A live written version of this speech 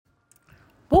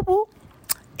Whoop whoop.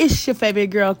 It's your favorite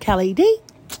girl, Kelly D.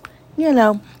 You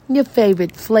know, your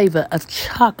favorite flavor of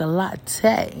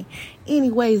chocolate.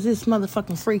 Anyways, this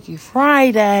motherfucking Freaky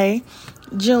Friday,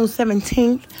 June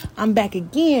 17th, I'm back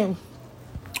again.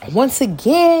 Once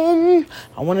again,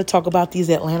 I want to talk about these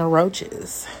Atlanta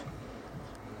roaches.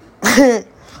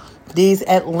 These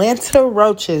Atlanta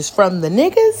roaches, from the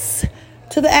niggas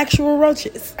to the actual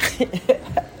roaches.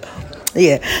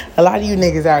 Yeah, a lot of you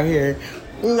niggas out here,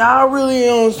 y'all really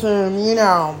on some,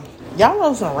 y'all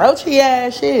on some roachy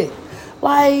ass shit.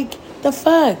 Like, the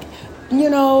fuck? You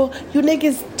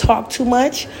niggas talk too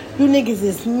much. You niggas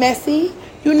is messy.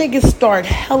 You niggas start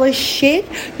hella shit.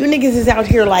 You niggas is out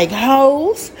here like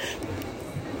hoes.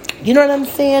 You know what I'm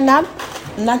saying?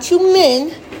 Not you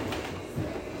men,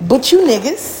 but you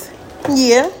niggas.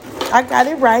 Yeah, I got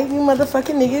it right. You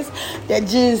motherfucking niggas that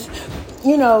just,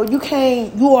 you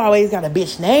always got a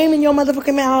bitch name in your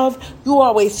motherfucking mouth. You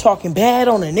always talking bad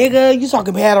on a nigga. You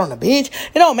talking bad on a bitch.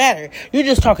 It don't matter. You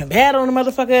just talking bad on a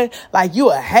motherfucker. Like,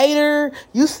 you a hater.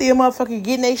 You see a motherfucker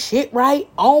getting their shit right,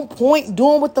 on point,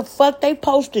 doing what the fuck they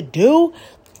supposed to do.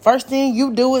 First thing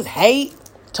you do is hate.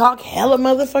 Talk hella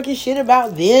motherfucking shit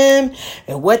about them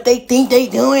and what they think they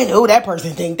doing. Oh, that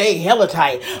person think they hella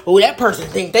tight. Oh, that person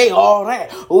think they all that.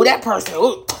 Oh, that person.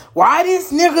 Ooh, why this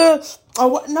nigga?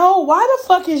 Why the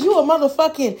fuck is you a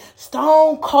motherfucking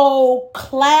stone cold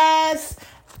class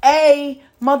A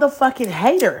motherfucking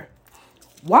hater?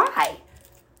 Why?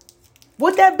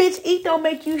 What that bitch eat don't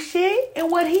make you shit,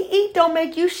 and what he eat don't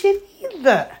make you shit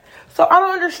either. So I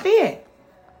don't understand.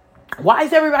 Why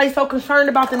is everybody so concerned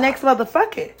about the next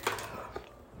motherfucker?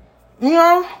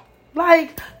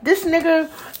 Like, this nigga,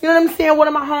 you know what I'm saying? One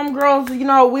of my homegirls,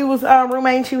 we was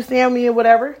roommating, she was staying with me or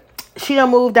whatever. She done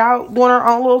moved out, doing her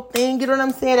own little thing, you know what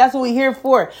I'm saying? That's what we here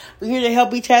for. We here to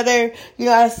help each other, you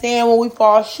know what I'm saying? When we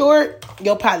fall short,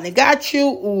 your partner got you,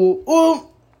 ooh.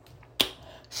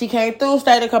 She came through,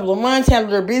 stayed a couple of months,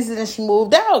 handled her business, and she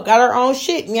moved out. Got her own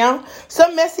shit,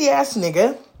 Some messy ass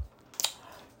nigga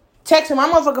texting my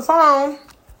motherfucking phone,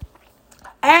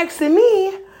 asking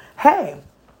me, hey,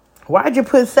 why'd you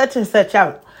put such and such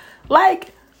out?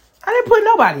 Like, I didn't put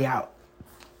nobody out.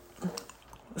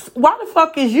 Why the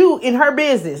fuck is you in her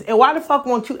business? And why the fuck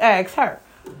won't you ask her?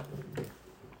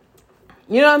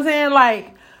 You know what I'm saying?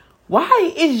 Like,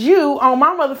 why is you on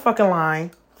my motherfucking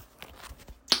line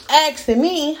asking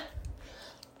me?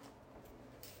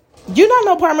 You're not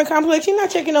no apartment complex. You're not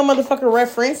checking no motherfucking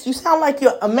reference. You sound like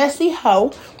you're a messy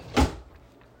hoe.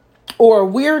 Or a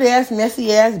weird ass,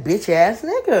 messy ass, bitch ass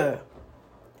nigga.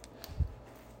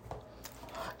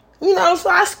 So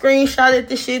I screenshotted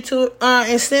the shit to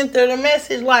and sent her the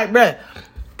message like, bruh,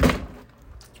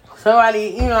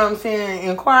 somebody,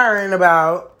 inquiring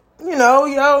about,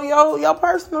 your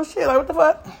personal shit. Like, what the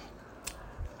fuck?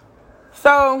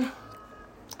 So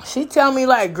she tell me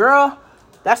like, girl,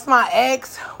 that's my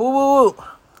ex. Woo woo woo.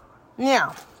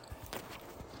 Now,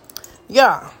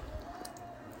 y'all.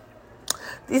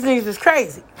 These niggas is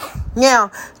crazy.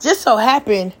 Now, just so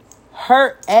happened,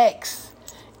 her ex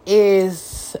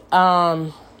is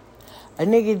a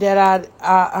nigga that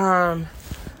I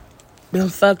been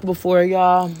fucked before,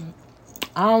 y'all.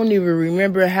 I don't even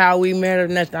remember how we met or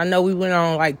nothing. I know we went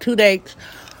on like 2 dates.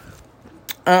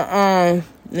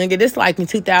 Nigga, this like in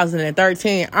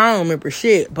 2013. I don't remember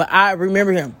shit, but I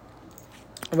remember him.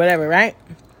 Whatever, right?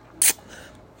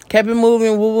 Kept it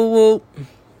moving, woo woo woo.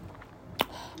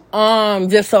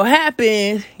 Just so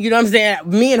happened, you know what I'm saying?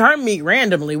 Me and her meet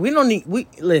randomly.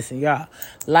 Listen, y'all.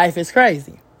 Life is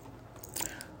crazy.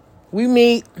 We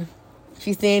meet.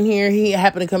 She's staying here. He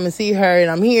happened to come and see her,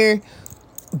 and I'm here.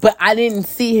 But I didn't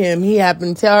see him. He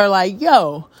happened to tell her, like,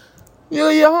 yo,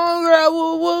 you're your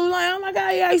homegirl. Like, oh my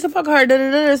God, yeah, I used to fuck her.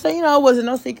 So, it wasn't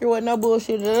no secret, wasn't no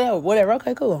bullshit. Whatever.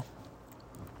 Okay, cool.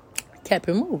 Kept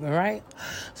it moving, right?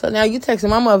 So now you texting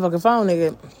my motherfucking phone,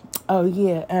 nigga. Oh,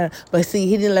 yeah. But see,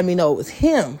 he didn't let me know it was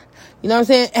him. You know what I'm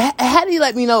saying? Had he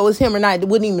let me know it was him or not, it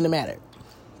wouldn't even matter.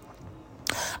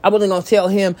 I wasn't going to tell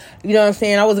him, you know what I'm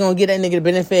saying? I wasn't going to get that nigga the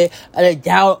benefit of the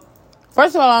doubt.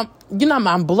 First of all, you're not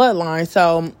my bloodline,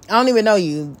 so I don't even know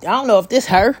you. I don't know if this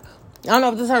her. I don't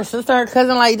know if this her sister, her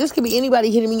cousin. Like, this could be anybody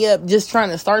hitting me up just trying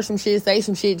to start some shit, say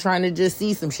some shit, trying to just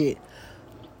see some shit.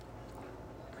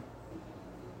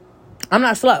 I'm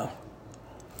not slow.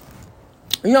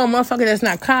 Motherfucker that's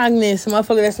not cognizant,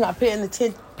 motherfucker that's not paying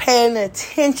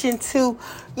attention to,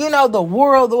 the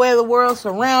world, the way the world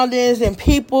surroundings and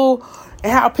people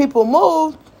and how people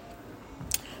move.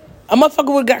 A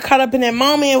motherfucker would have got caught up in that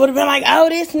moment and would have been like, oh,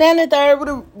 this, and that, and the third, would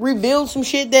have revealed some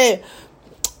shit that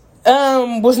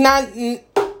was not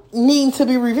needing to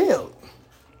be revealed.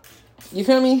 You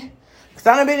feel me? Because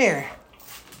I done been there.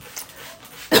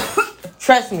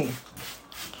 Trust me.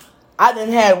 I done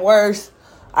had worse.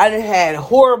 I done had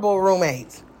horrible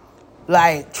roommates.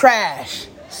 Like, trash.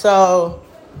 So,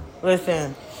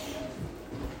 listen.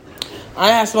 I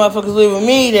have some motherfuckers live with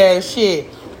me that shit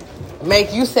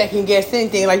make you second guess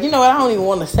anything. Like, you know what? I don't even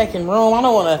want a second room. I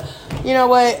don't want to, you know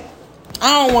what?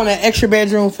 I don't want an extra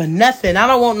bedroom for nothing. I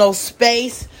don't want no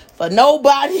space for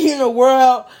nobody in the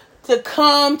world to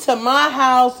come to my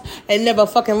house and never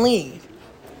fucking leave.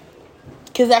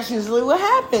 Because that's usually what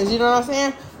happens. You know what I'm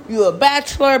saying? You a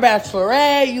bachelor,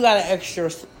 bachelorette. You got an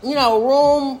extra,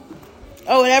 room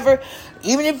or whatever.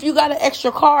 Even if you got an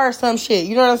extra car or some shit.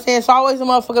 You know what I'm saying? It's always a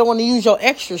motherfucker want to use your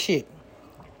extra shit.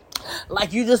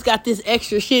 Like you just got this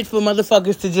extra shit for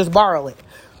motherfuckers to just borrow it.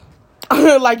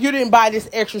 Like you didn't buy this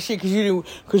extra shit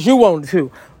because you wanted to.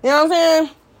 You know what I'm saying?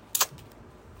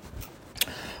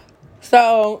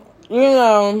 So,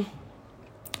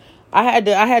 I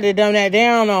had to dumb that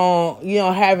down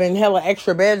on, having hella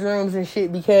extra bedrooms and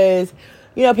shit because,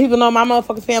 people know my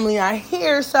motherfucking family not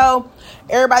here, so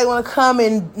everybody want to come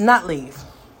and not leave.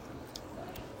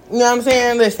 You know what I'm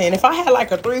saying? Listen, if I had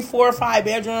like a 3, 4, 5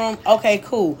 bedroom, okay,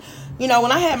 cool. When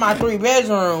I had my 3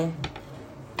 bedroom,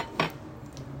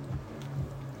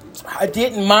 I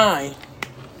didn't mind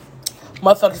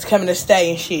motherfuckers coming to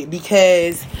stay and shit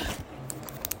because,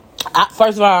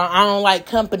 first of all, I don't like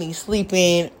company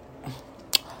sleeping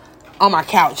on my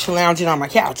couch, lounging on my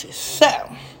couches. So,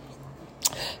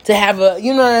 to have a,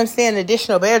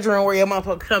 additional bedroom where your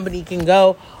motherfucking company can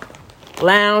go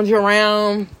lounge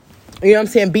around, be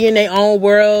in their own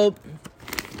world.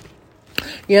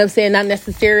 Not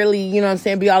necessarily,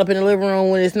 be all up in the living room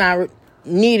when it's not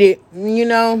needed,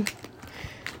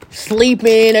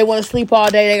 Sleeping, they want to sleep all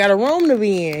day, they got a room to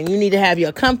be in. You need to have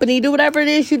your company, do whatever it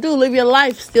is you do, live your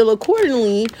life still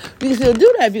accordingly. You can still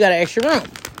do that if you got an extra room,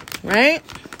 right?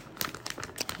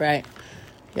 Right.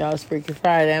 Y'all, it's Freaky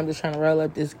Friday. I'm just trying to roll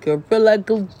up this Gorilla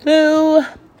Glue.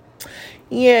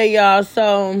 Yeah, y'all,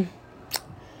 so,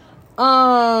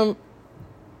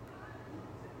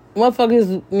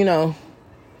 motherfuckers,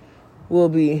 will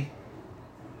be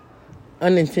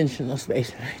unintentional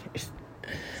space invaders.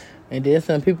 And then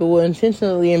some people will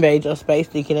intentionally invade your space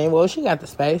thinking, well, she got the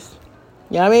space.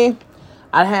 You know what I mean?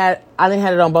 I didn't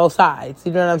have it on both sides.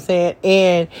 You know what I'm saying?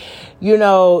 And,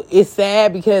 it's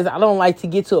sad because I don't like to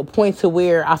get to a point to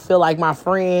where I feel like my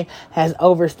friend has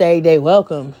overstayed their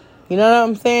welcome. You know what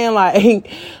I'm saying? Like,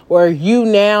 where you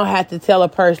now have to tell a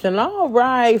person, all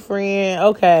right, friend,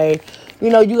 okay.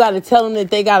 You got to tell them that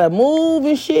they got to move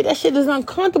and shit. That shit is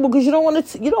uncomfortable because you don't want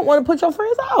to put your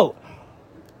friends out.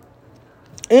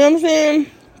 You know what I'm saying?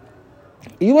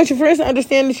 You want your friends to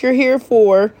understand that you're here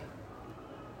for,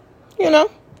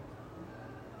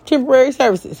 temporary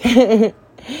services.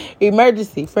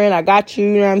 Emergency. Friend, I got you.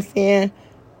 You know what I'm saying?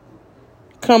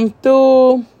 Come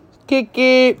through. Kick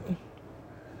it.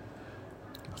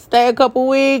 Stay a couple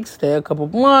weeks. Stay a couple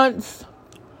months.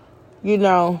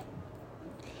 But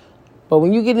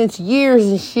when you get into years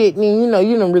and shit, then you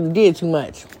done really did too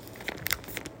much.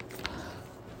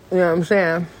 You know what I'm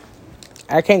saying?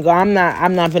 I can't go. I'm not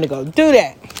finna go do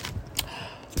that.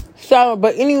 So,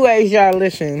 but anyways, y'all,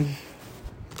 listen.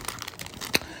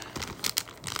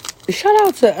 Shout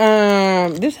out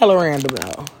to this hella random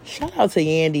though. Shout out to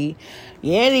Yandy.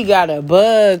 Yandy got a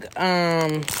bug.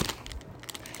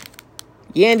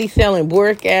 Yandy selling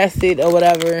boric acid or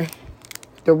whatever.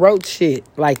 The roach shit,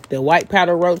 like the white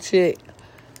powder roach shit.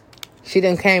 She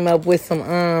done came up with some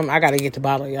I gotta get the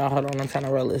bottle, y'all. Hold on, I'm trying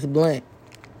to roll this blunt.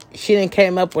 She done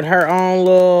came up with her own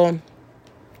little...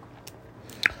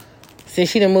 Since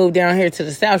she done moved down here to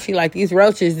the south, she like, these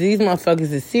roaches, these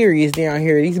motherfuckers is serious down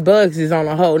here. These bugs is on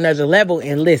a whole nother level.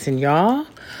 And listen, y'all,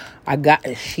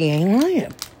 she ain't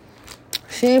lying.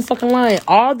 She ain't fucking lying.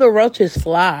 All the roaches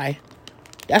fly.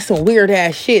 That's some weird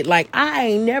ass shit. Like, I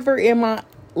ain't never in my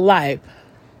life,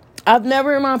 I've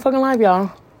never in my fucking life,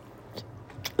 y'all,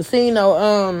 seen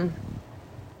no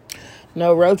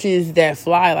roaches that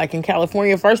fly. Like in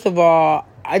California, first of all,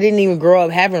 I didn't even grow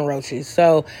up having roaches.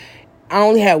 So I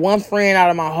only had one friend out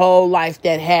of my whole life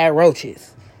that had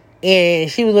roaches. And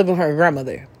she was living with her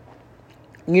grandmother.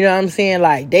 You know what I'm saying?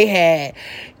 Like, they had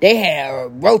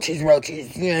roaches. You know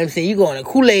what I'm saying? You go in a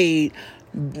Kool-Aid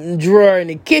drawer in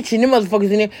the kitchen. Them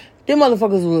motherfuckers in there. Them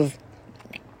motherfuckers was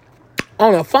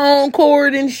on a phone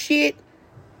cord and shit.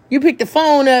 You pick the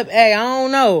phone up. Hey, I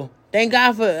don't know. Thank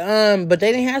God for, but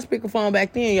they didn't have speakerphone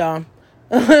back then, y'all.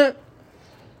 Put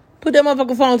that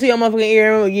motherfucking phone to your motherfucking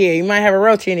ear. Yeah, you might have a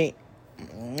roach in it.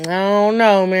 I don't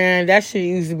know, man. That shit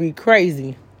used to be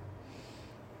crazy.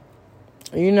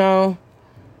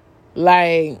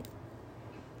 Like,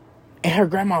 And her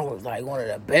grandma was like one of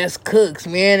the best cooks,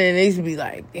 man. And they used to be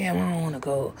like, damn, I don't want to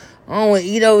go. I don't want to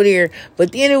eat over there.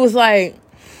 But then it was like,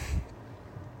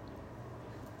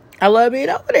 I love being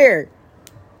over there.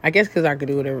 I guess because I could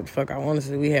do whatever the fuck I wanted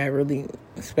to. We had really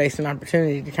space and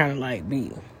opportunity to kind of like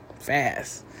be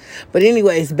fast. But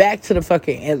anyways, back to the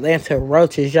fucking Atlanta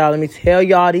roaches, y'all. Let me tell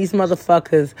y'all, these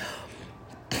motherfuckers,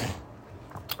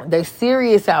 they're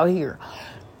serious out here.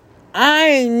 I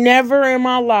ain't never in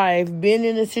my life been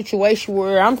in a situation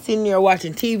where I'm sitting there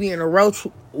watching TV and a roach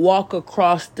walk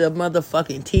across the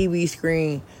motherfucking TV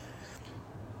screen.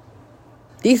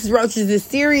 These roaches is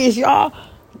serious, y'all.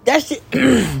 That shit,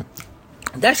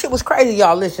 that shit was crazy,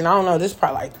 y'all. Listen, I don't know. This is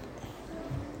probably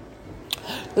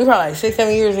like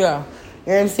 6-7 years ago.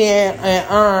 You know what I'm saying?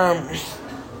 And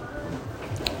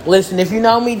listen, if you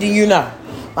know me, do you know?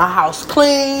 My house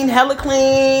clean, hella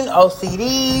clean,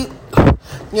 OCD.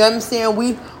 You know what I'm saying?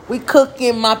 We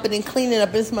cooking, mopping, and cleaning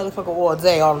up this motherfucker all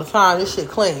day, all the time. This shit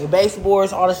clean.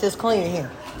 Baseboards, all this shit's clean in here. You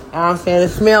know what I'm saying? It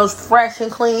smells fresh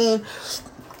and clean.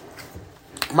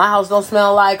 My house don't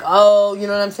smell like, oh, you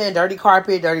know what I'm saying? Dirty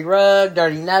carpet, dirty rug,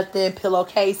 dirty nothing,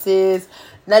 pillowcases,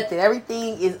 nothing.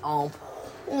 Everything is on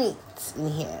point in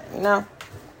here, you know?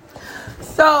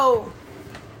 So,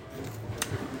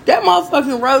 that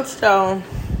motherfucking roach, though,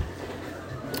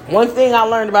 one thing I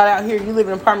learned about out here, you live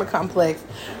in an apartment complex,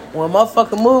 when a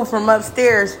motherfucker move from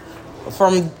upstairs,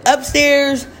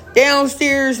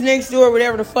 downstairs, next door,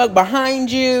 whatever the fuck, behind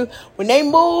you, when they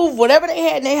move, whatever they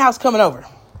had in their house coming over,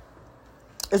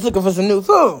 it's looking for some new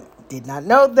food. Did not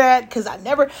know that, because I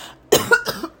never,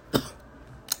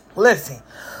 listen,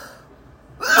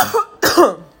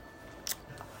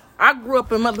 I grew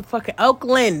up in motherfucking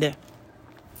Oakland,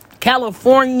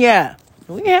 California.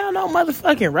 We have no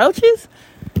motherfucking roaches.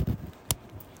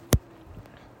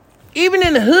 Even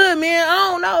in the hood, man,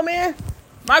 I don't know, man.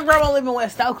 My grandma live in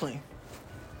West Oakland.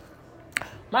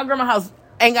 My grandma's house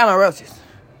ain't got no roaches.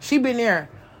 She been there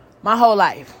my whole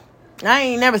life. I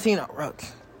ain't never seen no roach.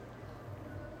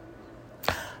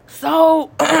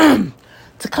 So, to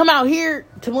come out here,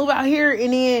 to move out here,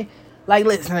 and then, like,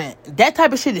 listen, that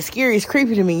type of shit is scary. It's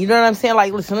creepy to me. You know what I'm saying?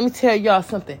 Like, listen, let me tell y'all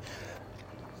something.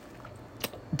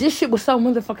 This shit was so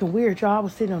motherfucking weird, y'all. I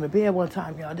was sitting on the bed one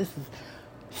time, y'all. This was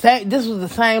the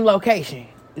same location.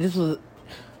 This was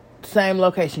the same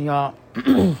location, y'all.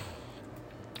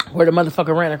 Where the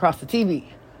motherfucker ran across the TV.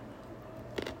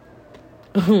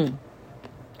 I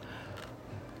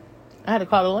had to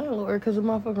call the landlord because the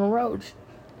motherfucking roach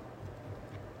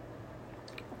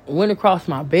went across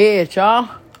my bed, y'all.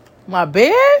 My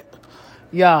bed?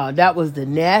 Y'all, that was the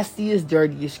nastiest,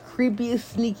 dirtiest,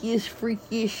 creepiest, sneakiest,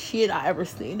 freakiest shit I ever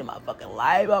seen in my fucking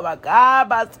life. Oh my God,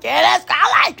 my skin is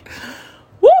crawling.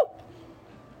 Woo!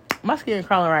 My skin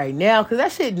crawling right now because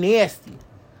that shit nasty.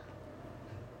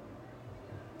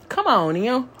 Come on, you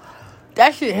know.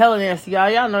 That shit hella nasty, y'all.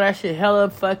 Y'all know that shit hella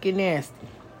fucking nasty.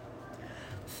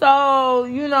 So,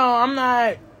 you know, I'm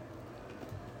not...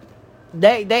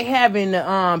 They having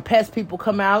pest people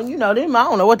come out. You know, them, I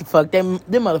don't know what the fuck. Them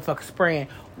motherfuckers spraying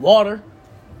water.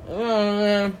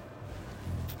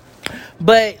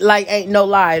 But, like, ain't no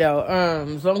lie, though.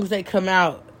 As long as they come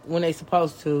out when they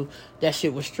supposed to, that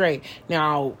shit was straight.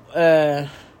 Now,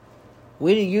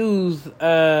 we didn't use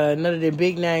none of the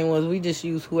big name ones. We just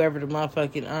used whoever the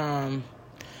motherfucking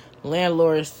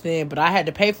landlord sent. But I had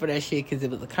to pay for that shit because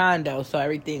it was a condo. So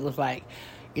everything was like,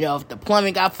 you know, if the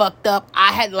plumbing got fucked up,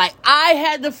 I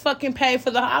had to fucking pay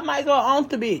for I might as well own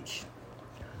the bitch.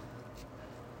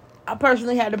 I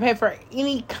personally had to pay for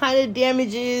any kind of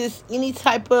damages, any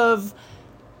type of,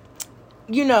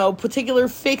 you know, particular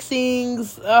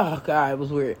fixings. Oh, God, it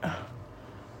was weird.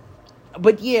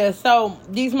 But, yeah, so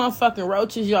these motherfucking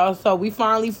roaches, y'all, so we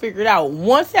finally figured out.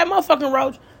 Once that motherfucking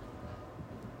roach,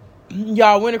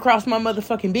 y'all, went across my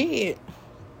motherfucking bed.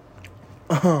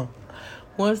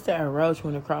 Once that roach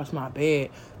went across my bed,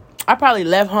 I probably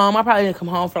left home. I probably didn't come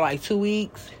home for like 2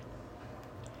 weeks.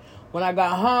 When I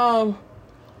got home,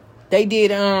 they did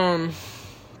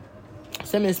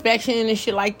some inspection and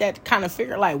shit like that to kind of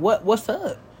figure like what's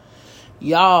up.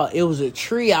 Y'all, it was a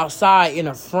tree outside in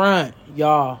the front,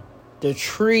 y'all. The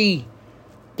tree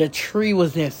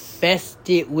was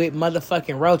infested with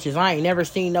motherfucking roaches. I ain't never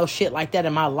seen no shit like that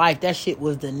in my life. That shit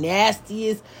was the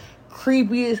nastiest,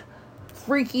 creepiest,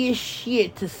 freakiest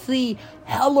shit to see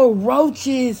hella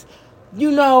roaches, you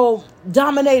know,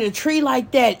 dominate a tree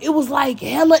like that. It was like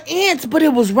hella ants, but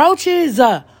it was roaches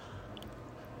on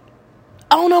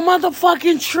a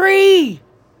motherfucking tree.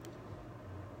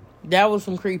 That was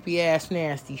some creepy ass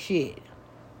nasty shit.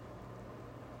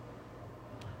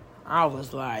 I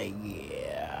was like,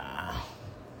 yeah.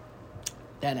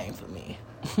 That ain't for me.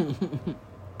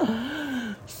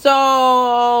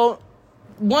 So,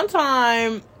 one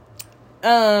time,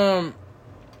 when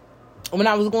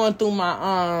I was going through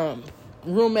my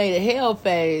roommate of hell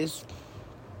phase,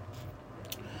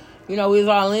 we was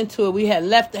all into it. We had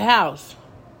left the house.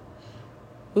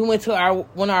 We went to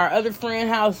our other friend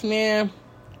house, man.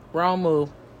 Wrong move.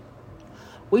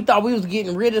 We thought we was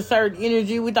getting rid of certain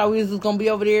energy. We thought we was just gonna be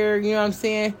over there, you know what I'm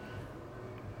saying?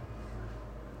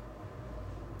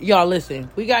 Y'all listen,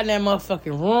 we got in that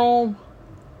motherfucking room.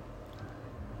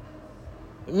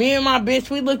 Me and my bitch,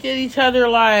 we looked at each other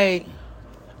like,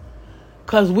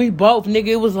 cause we both, nigga,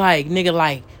 it was like,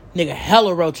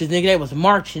 hella roaches, nigga, they was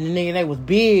marching, nigga, they was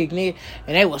big, nigga,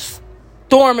 and they was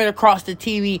storming across the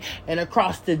TV and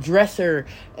across the dresser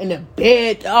and the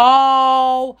bed.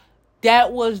 Oh,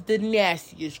 that was the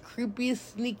nastiest,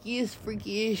 creepiest, sneakiest,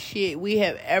 freakiest shit we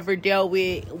have ever dealt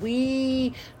with.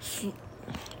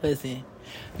 Listen,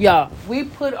 y'all, we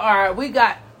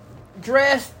got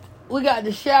dressed, we got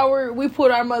the shower, we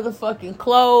put our motherfucking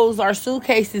clothes, our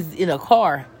suitcases in a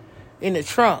car, in the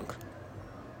trunk.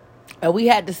 And we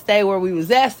had to stay where we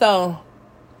was at, so,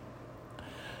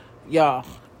 y'all,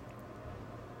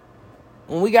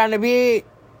 when we got in the bed,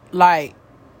 like,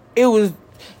 it was,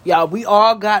 y'all, we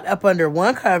all got up under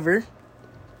one cover.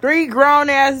 3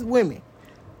 grown-ass women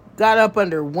got up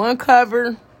under one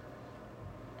cover.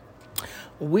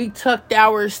 We tucked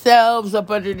ourselves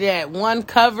up under that one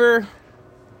cover.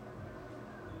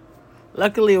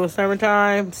 Luckily, it was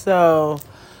summertime, so,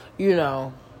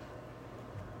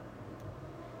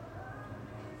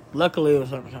 luckily, it was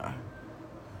summertime.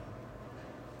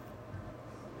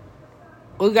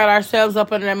 We got ourselves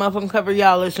up under that motherfucking cover.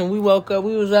 Y'all, listen, we woke up.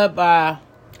 We was up by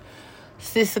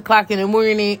 6 o'clock in the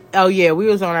morning. Oh, yeah, we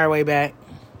was on our way back.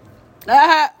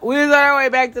 We was on our way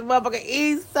back to the motherfucking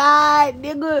east side,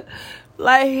 nigga.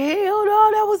 Like, hell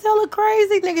no, that was hella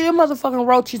crazy, nigga. Them motherfucking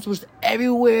roaches was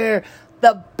everywhere.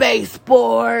 The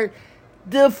baseboard,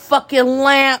 the fucking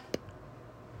lamp.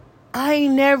 I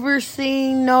ain't never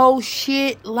seen no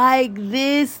shit like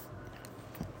this.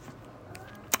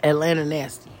 Atlanta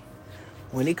nasty.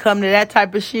 When it come to that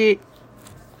type of shit,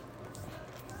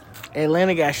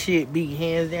 Atlanta got shit beat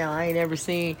hands down. I ain't never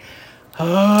seen.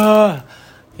 Y'all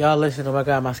listen, oh my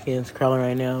God, my skin's crawling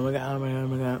right now. Oh my God, oh my God, oh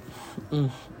my God.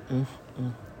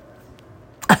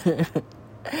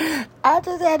 I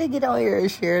just had to get on here and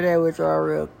share that with y'all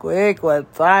real quick.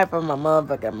 What's time for my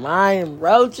motherfucking mind,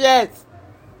 roaches?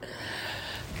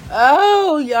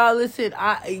 Oh, y'all, listen,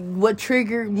 what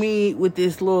triggered me with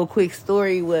this little quick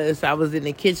story was I was in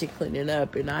the kitchen cleaning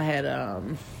up, and I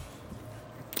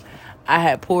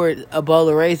had poured a bowl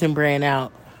of Raisin Bran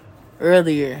out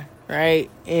earlier,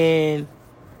 right? And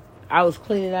I was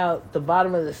cleaning out the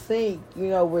bottom of the sink,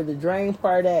 where the drain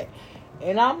part at,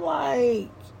 and I'm like,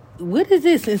 what is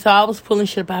this? And so I was pulling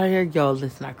shit up out of here. Yo,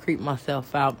 listen, I creeped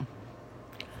myself out.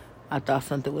 I thought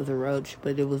something was a roach,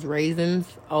 but it was raisins.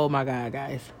 Oh my God,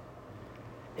 guys.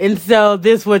 And so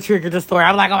this what triggered the story.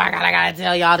 I'm like, oh my God, I gotta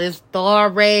tell y'all this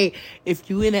story. If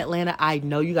you in Atlanta, I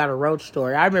know you got a roach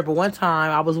story. I remember one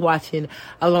time I was on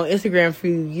Instagram a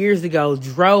few years ago.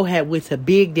 Dro had went to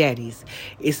Big Daddy's.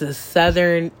 It's a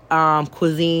southern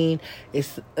cuisine.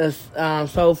 It's a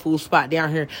soul food spot down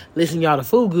here. Listen, y'all, the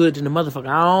food good in the motherfucker.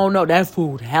 I don't know, that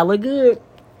food hella good.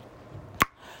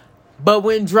 But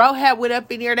when Dro had went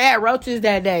up in there, they had roaches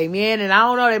that day, man. And I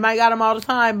don't know, they might got them all the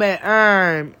time, but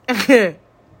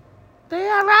they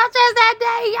had roaches that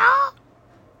day, y'all.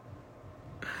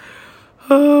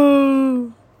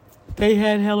 Oh, they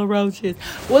had hella roaches.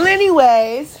 Well,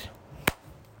 anyways,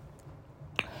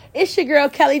 it's your girl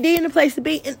Kelly D in the place to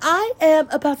be, and I am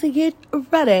about to get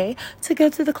ready to go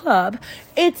to the club.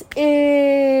 It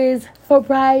is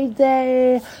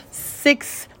Friday,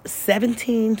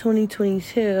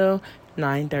 6/17/2022,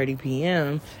 9:30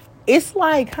 p.m. It's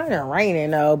like kind of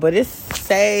raining though, but it's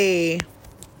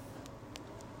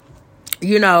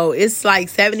like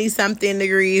 70 something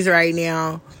degrees right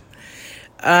now.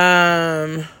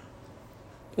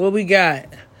 What we got?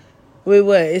 Wait,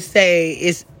 what?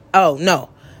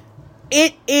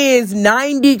 It is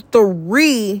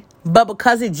 93, but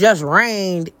because it just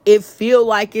rained, it feel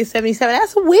like it's 77.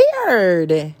 That's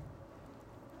weird.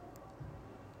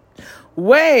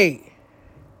 Wait.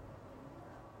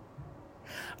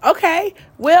 Okay.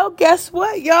 Well, guess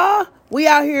what, y'all? We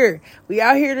out here. We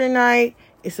out here tonight.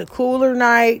 It's a cooler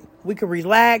night. We could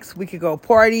relax. We could go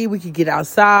party. We could get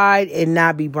outside and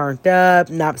not be burnt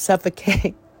up, not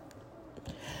suffocate.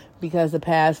 Because the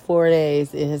past 4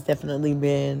 days, it has definitely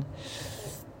been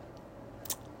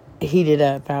heated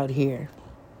up out here.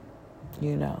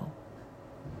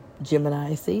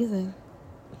 Gemini season,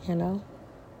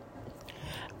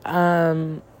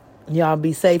 Y'all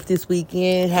be safe this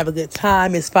weekend. Have a good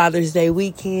time. It's Father's Day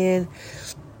weekend.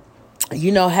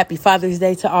 Happy Father's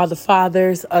Day to all the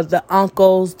fathers, the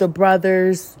uncles, the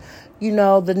brothers,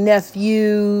 the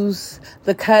nephews,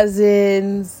 the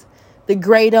cousins, the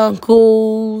great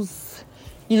uncles.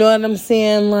 You know what I'm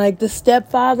saying? Like the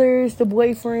stepfathers, the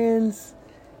boyfriends,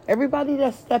 everybody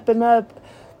that's stepping up,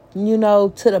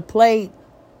 to the plate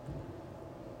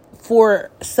for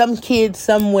some kid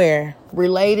somewhere,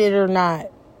 related or not.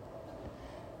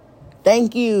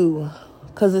 Thank you.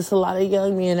 Because it's a lot of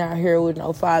young men out here with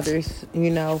no fathers,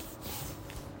 And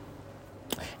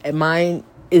mine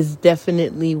is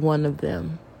definitely one of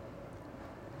them.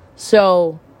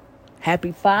 So,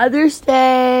 happy Father's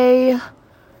Day.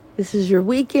 This is your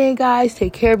weekend, guys.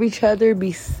 Take care of each other.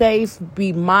 Be safe.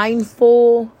 Be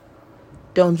mindful.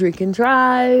 Don't drink and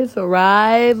drive.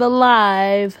 Arrive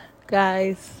alive,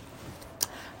 guys.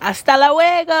 Hasta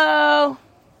luego.